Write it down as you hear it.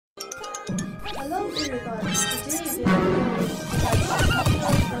Hello everybody, today we are going to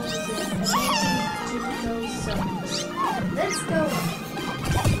touch digital circus. Let's go!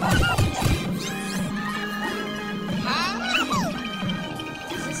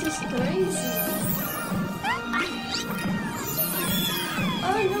 This is crazy!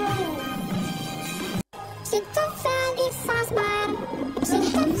 Oh no!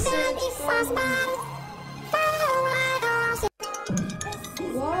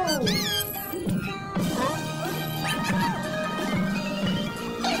 Wow!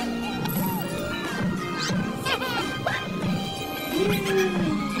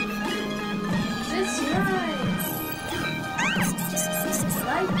 That's right!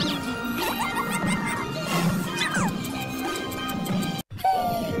 Lightning!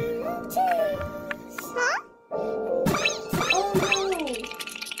 Oh no!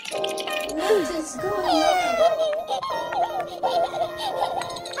 What is going on?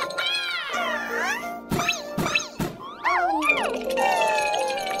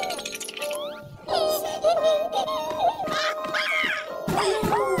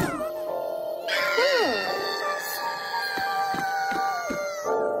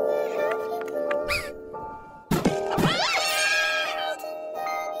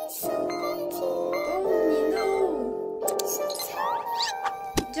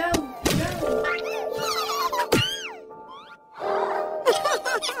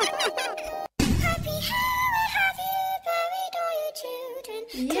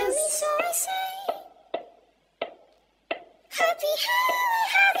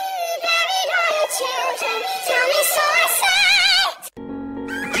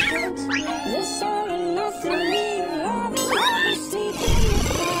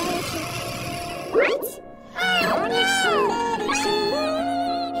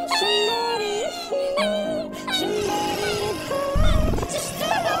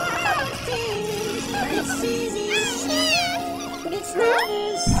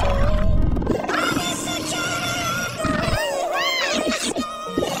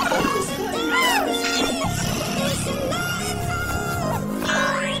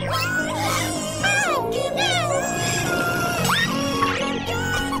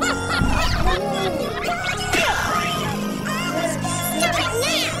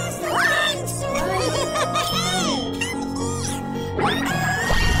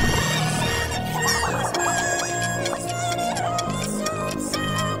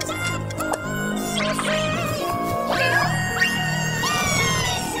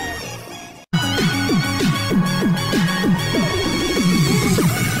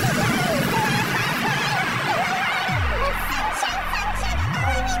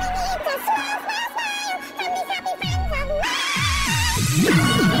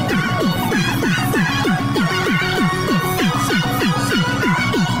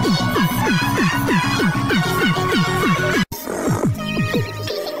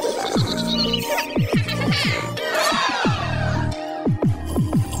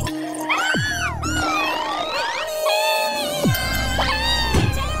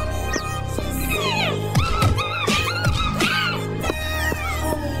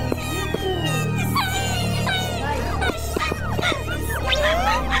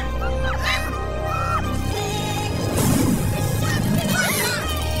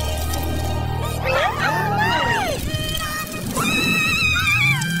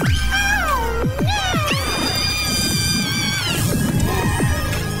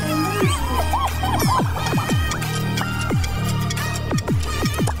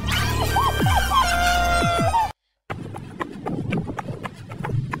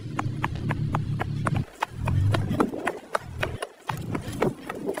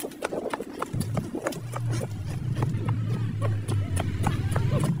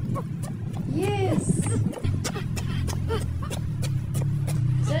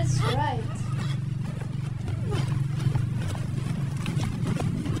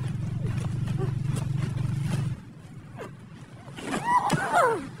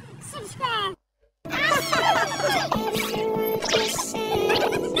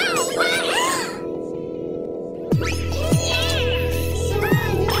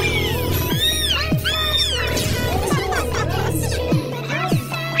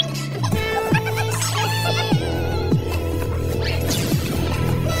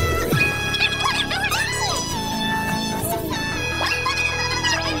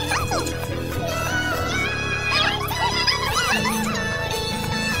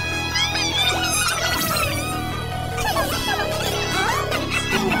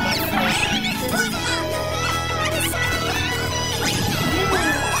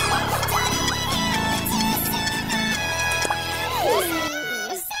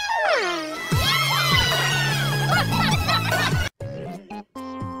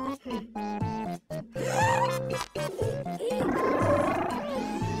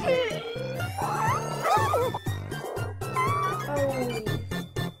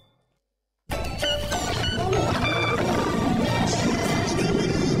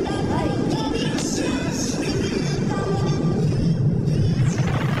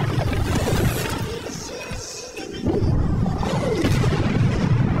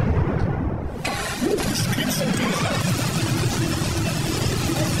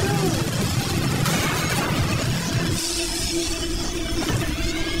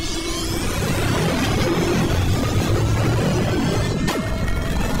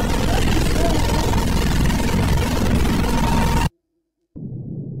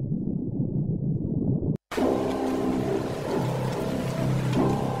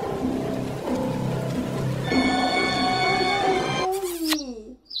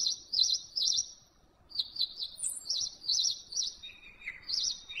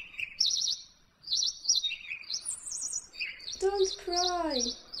 Why?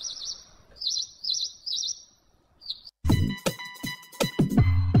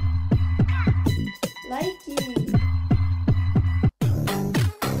 Likey.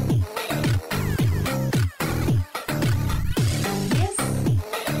 Yes.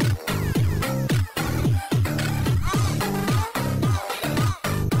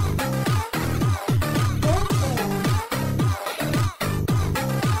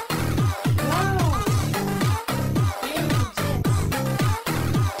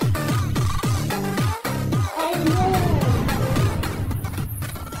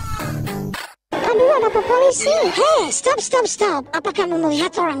 Pak polisi, hei, stop. Apa kamu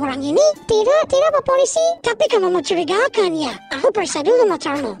melihat orang-orang ini? Tidak, Pak polisi. Tapi kamu mencurigakan ya? Aku periksa dulu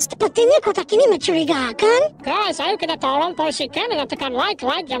motormu. Sepertinya kotak ini mencurigakan. Guys, ayo kita tolong polisi Ken dengan tekan like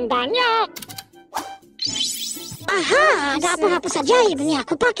yang banyak. Aha, ada apa-apa saja ini.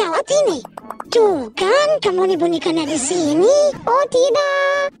 Aku pakai alat ini. Tuh kan, kamu dibunyikannya di sini. Oh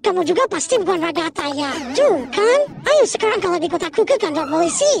tidak, kamu juga pasti bukan ragata ya. Tuh kan, ayo sekarang kalau ikut aku ke kantor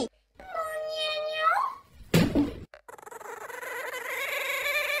polisi.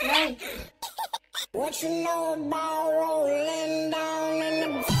 Right. What you know about rolling down in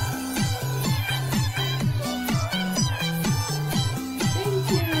the...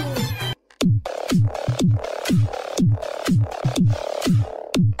 Thank you.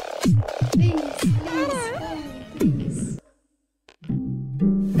 Please, please.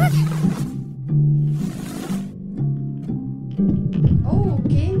 Oh,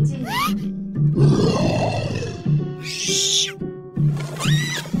 candy.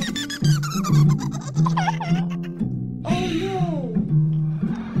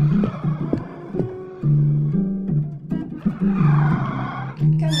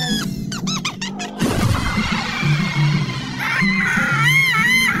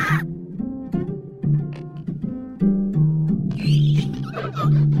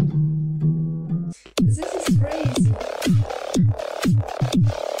 This is crazy.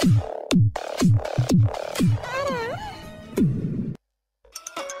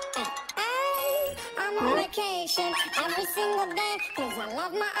 I'm on vacation every single day cause I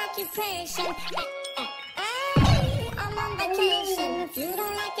love my occupation. I'm on vacation. If you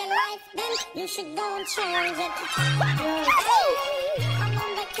don't like your life, then you should go and change it. I'm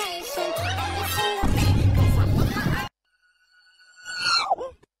on vacation every single day cause I love my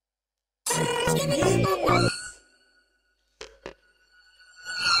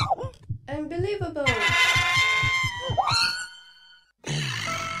Unbelievable.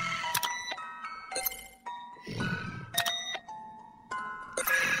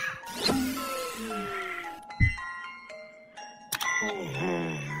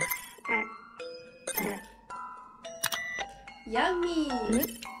 Yummy.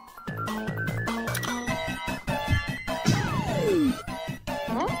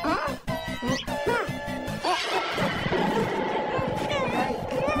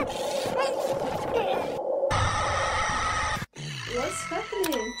 What's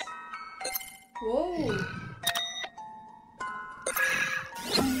happening? Whoa.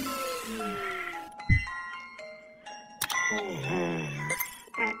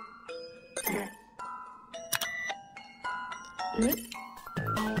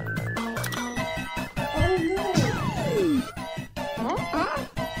 Oh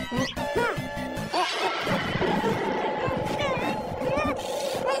no.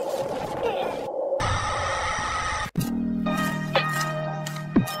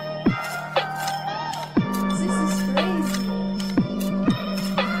 This is crazy.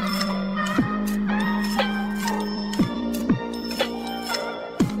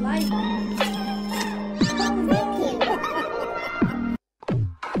 Like. Oh no.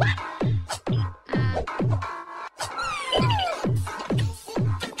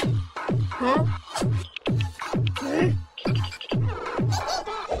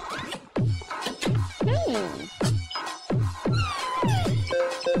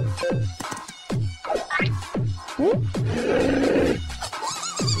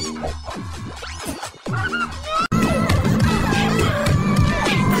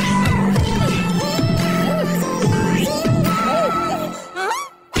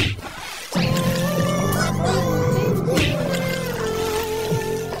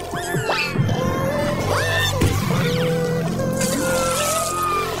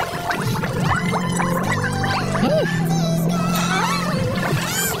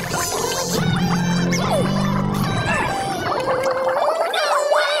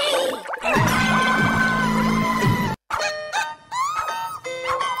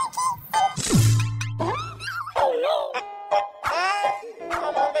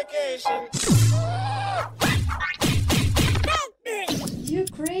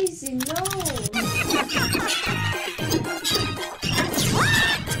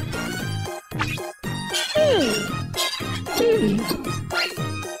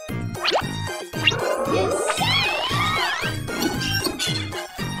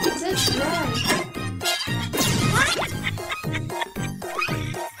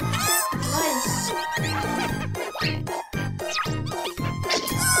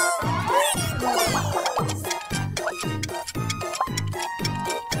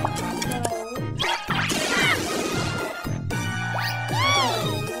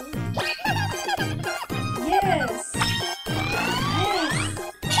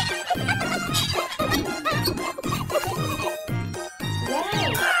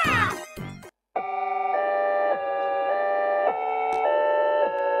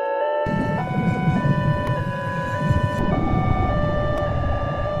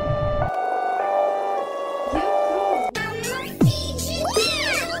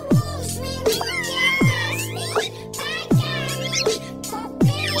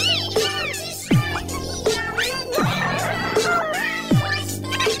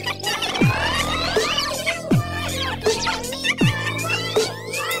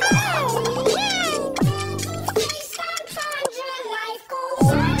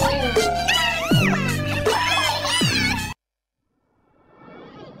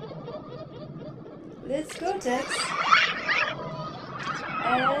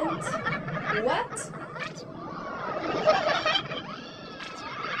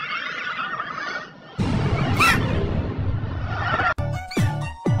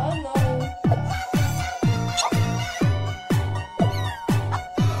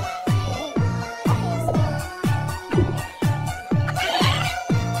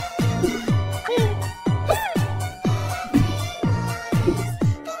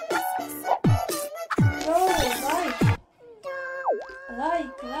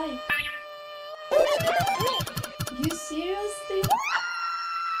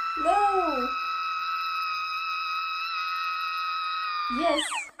 Yes.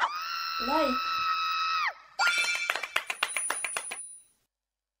 Like.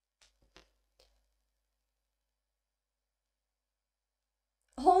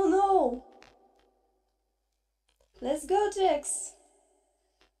 Oh no! Let's go, Jax!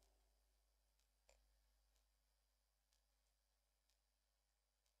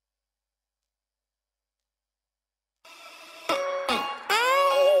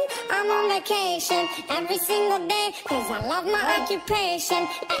 I'm on vacation every single day, cause I love my occupation.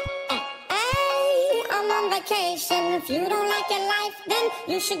 I'm on vacation. If you don't like your life, then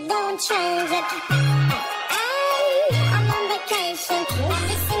you should go and change it. I'm on vacation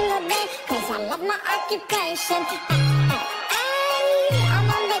every single day, cause I love my occupation. I'm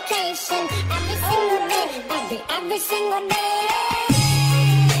on vacation every single day, every single day.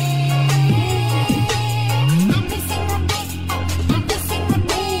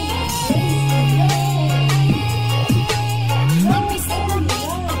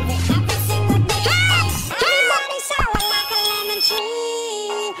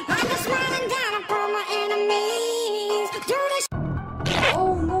 Oh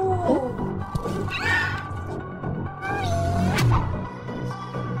no!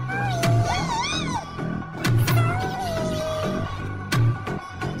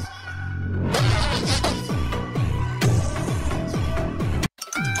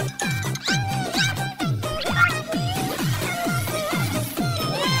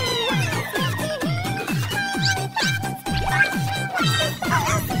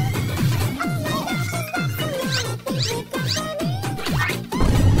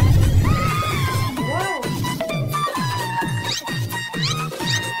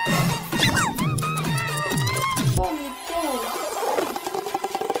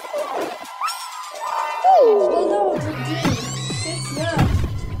 Oh no, the deer! It's not!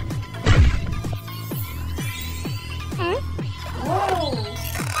 Whoa!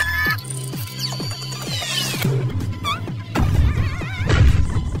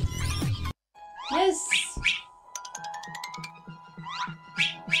 Yes!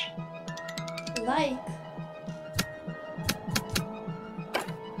 Like!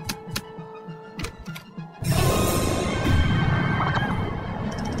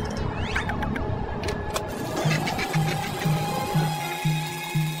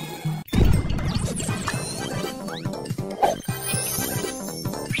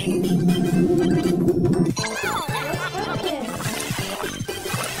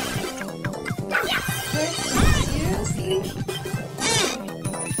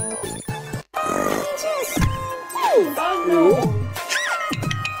 Oh no!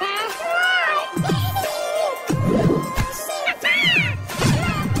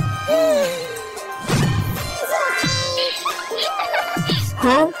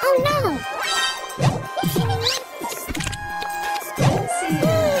 Huh? Oh no! Let's see.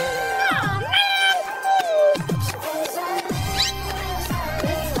 Let's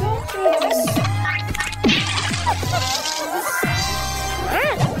go through this. Let's go through.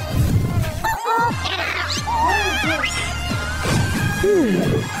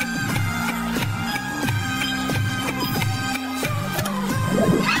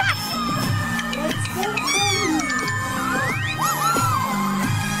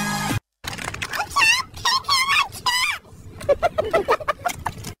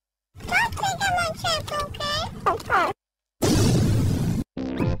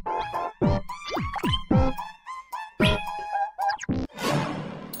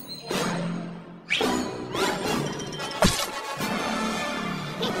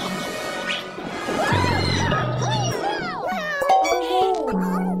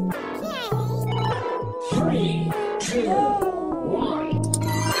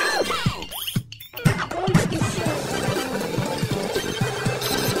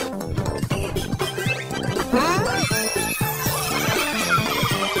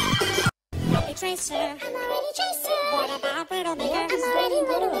 Tracer, I'm already Tracer. What about Riddle Maker? I'm already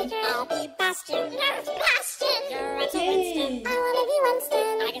Riddle Maker. I'll be Bastion. You're Bastion. You're a Winston. I wanna be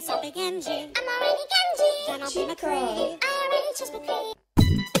Winston. I guess I'll be Genji. I'm already Genji. Then I'll be McCree. I already chose McCree.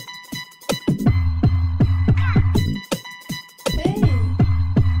 Hey!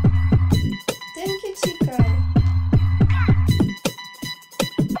 Thank you, Chica.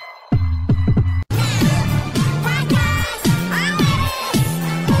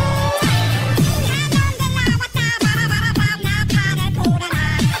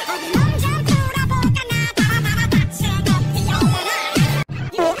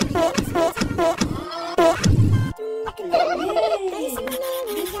 Yay!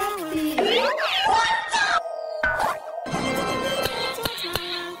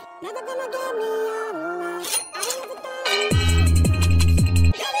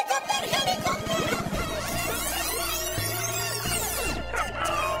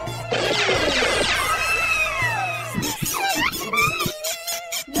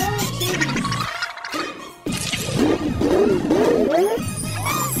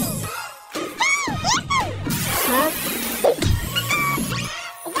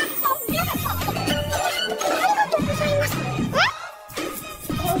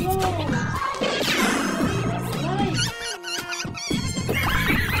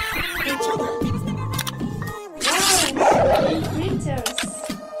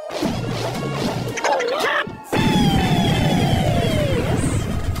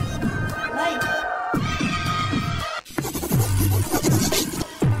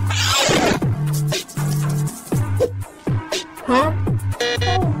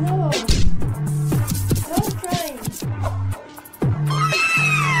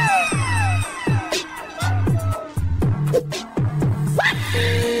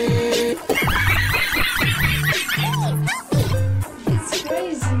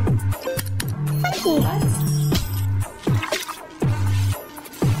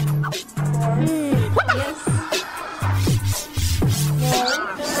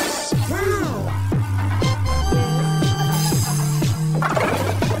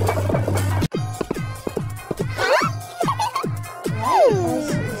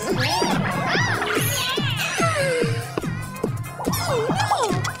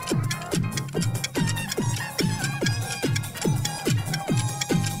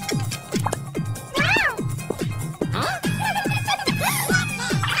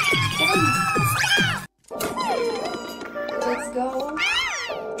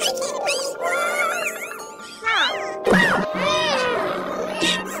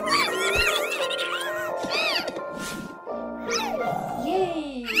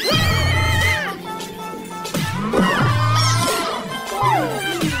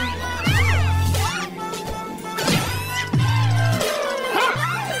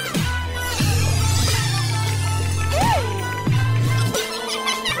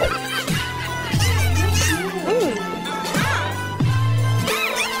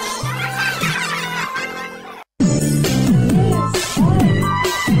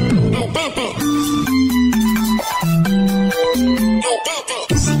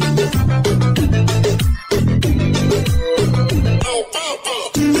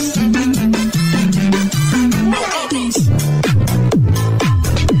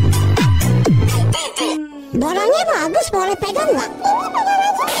 Bolanya bagus, boleh pegang nggak?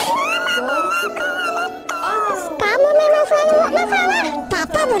 Kamu memang selalu masalah.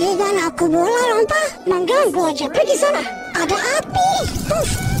 Papa berikan aku bola lompat, mengganggu aja. Pergi sana. Ada api.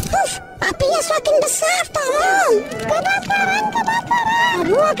 Apinya semakin besar, tolong. Kebakaran.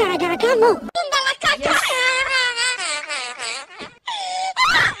 Semua gara-gara kamu. Tinggallah kakak.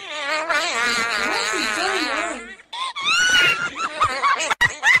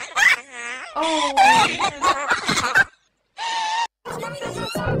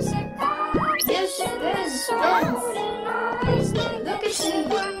 Yes, dance. Look at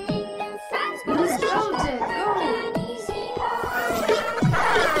you. You exploded. Go.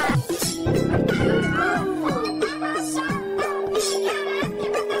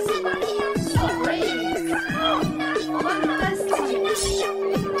 Great. Fantastic. Yes.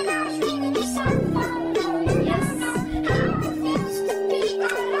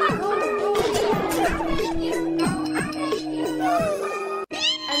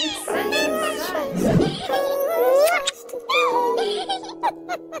 An exciting sight.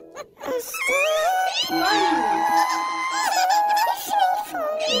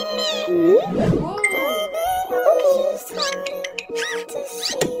 Whoa.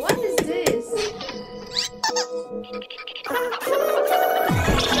 What is this?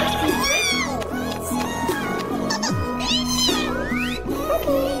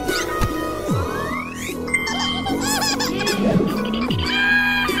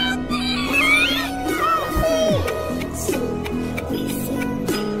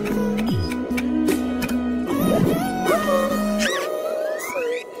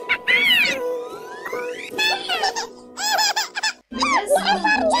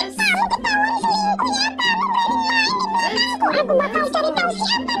 Aku bakal cari tahu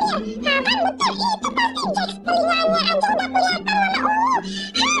siapa dia. Kan betul itu pasti jadi telinganya aja udah kelihatan mana.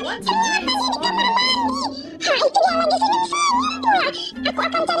 Itu dia lagi senyum-senyum tuh. Aku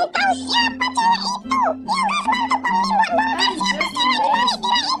akan cari tahu siapa cewek itu. Yang gak semata Pomni buat bolos. Tiba-tiba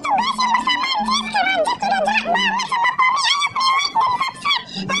istilah itu bersama-sama dia sekarang jatuh dan jarak banget sama Pomni.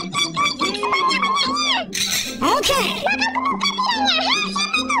 Oke. Bakal kubuka dianya.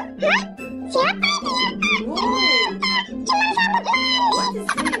 Siapa itu? Cuma sambut What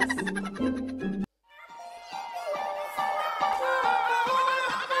is this?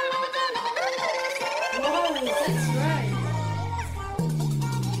 Wow, that's right.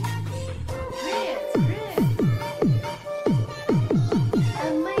 Great.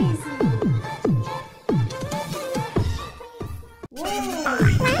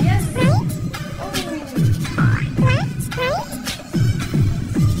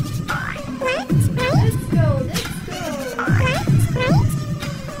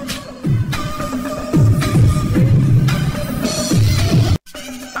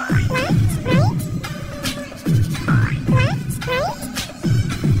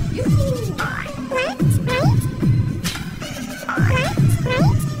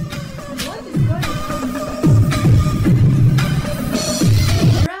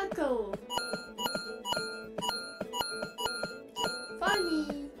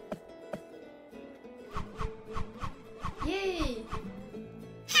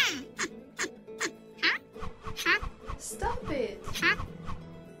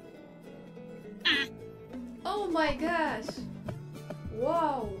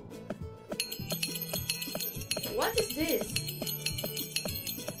 Wow! What is this?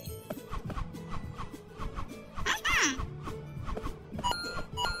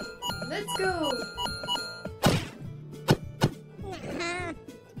 Let's go!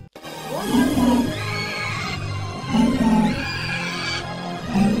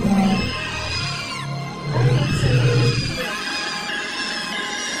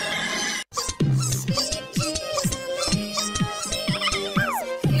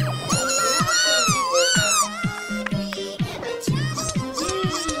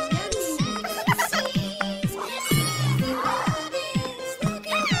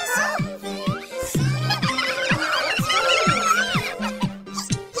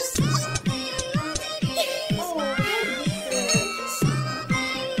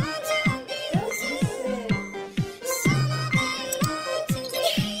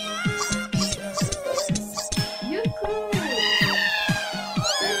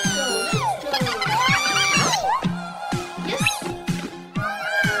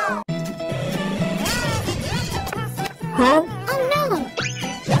 Huh? Oh no!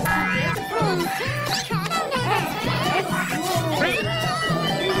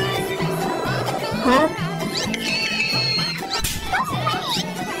 Huh?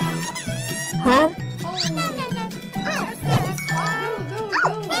 Huh?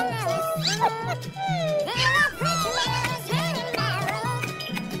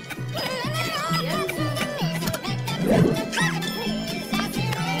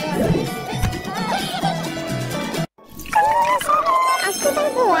 Aku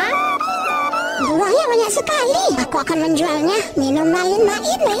berbuah. Buahnya banyak sekali. Aku akan menjualnya. Minuman lima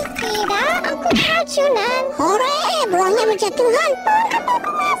ini. Tidak, aku keracunan. Hore, buahnya berjatuhan.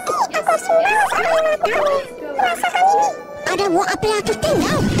 Aku sudah selama tahun. Rasakan ini. Ada buah apel yang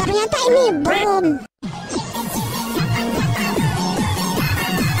tertinggal. Ternyata ini bom.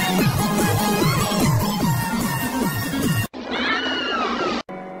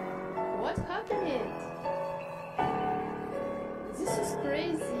 What happened? This is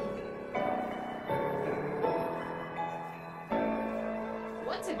crazy.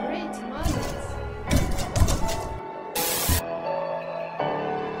 What a great moment.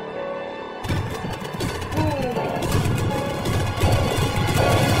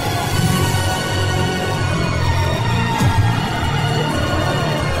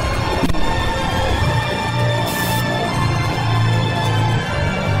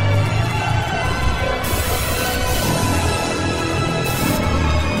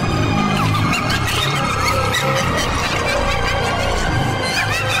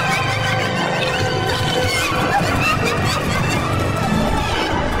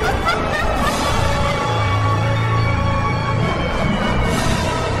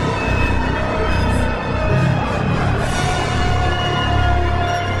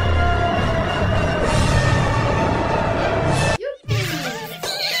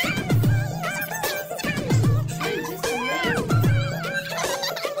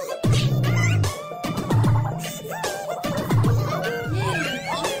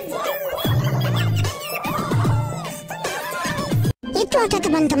 Itu ada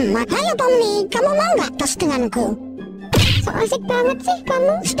teman-teman. Ayo Pomni, kamu mau nggak tos denganku? So asik banget sih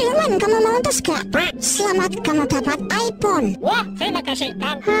kamu. Spiderman, kamu mau tos gak? Selamat, kamu dapat iPhone. Wah, terima kasih,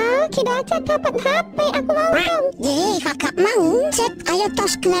 Tom. Hah? Kita aja dapat HP. Aku mau dong. Yeay, kakak mau. Cek, ayo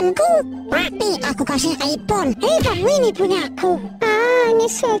tos denganku. Nih, aku kasih iPhone. Hei, kamu ini punya aku. Ah,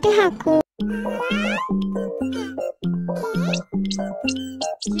 nyesel deh aku.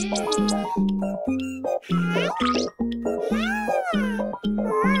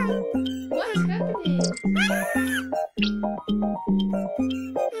 What is happening?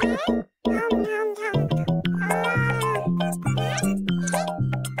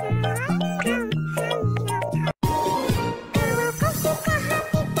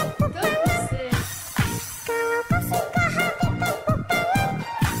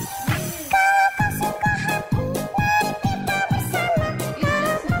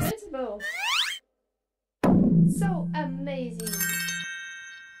 So amazing!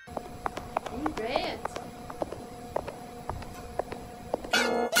 Great!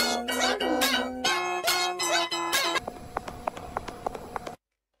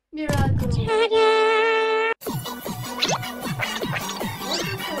 Miracle!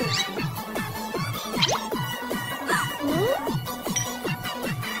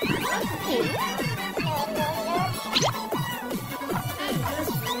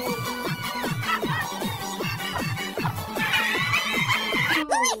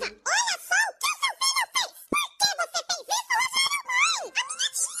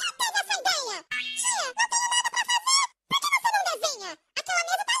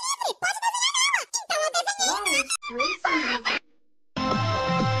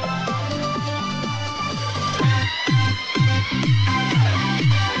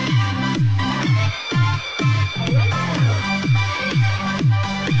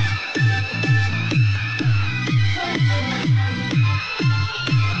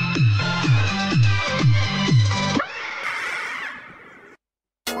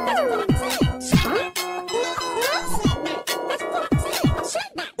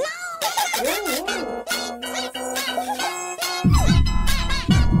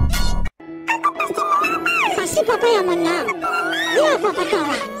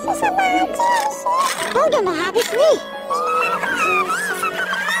 Hold on, habisni.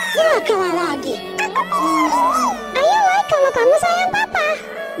 Ya kalah lagi. Ayolah, kalau kamu sayang papa,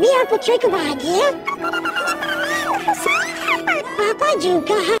 biar putriku bahagia. Papa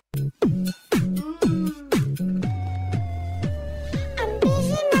juga.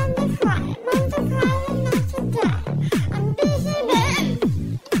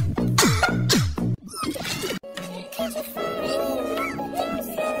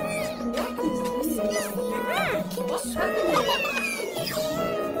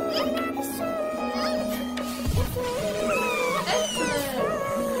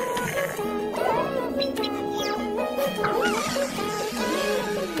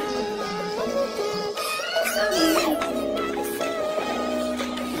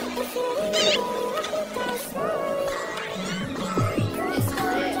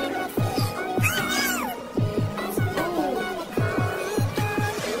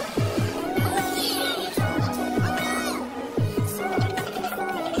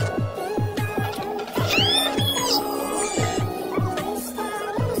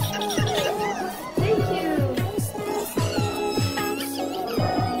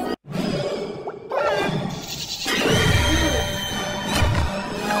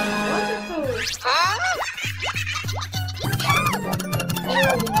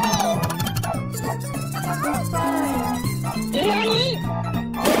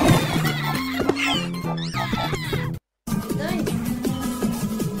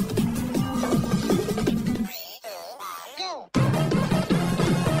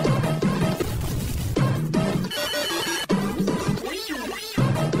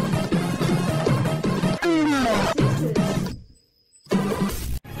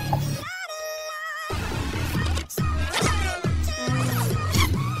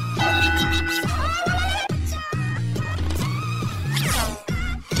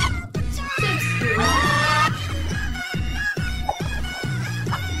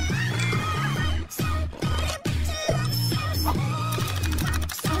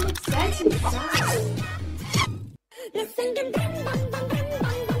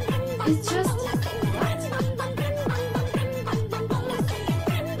 It's just what?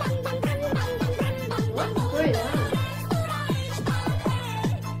 Wait,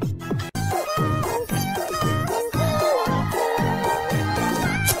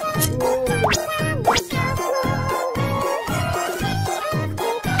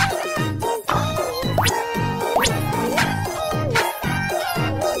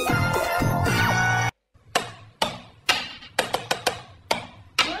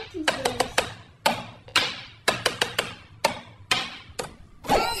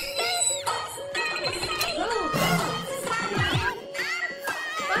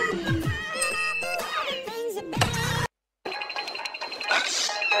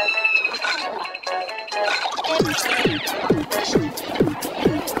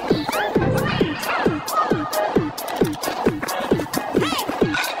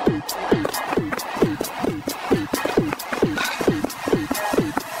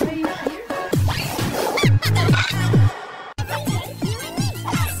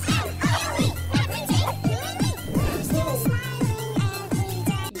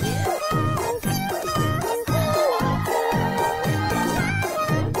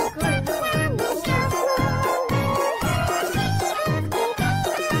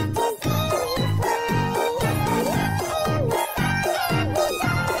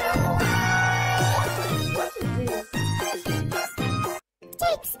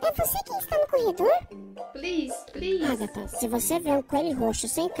 É você que está no corredor? please, please. Agatha, se você vê um coelho roxo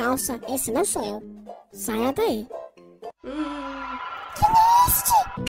sem calça, esse não sou eu. Saia daí.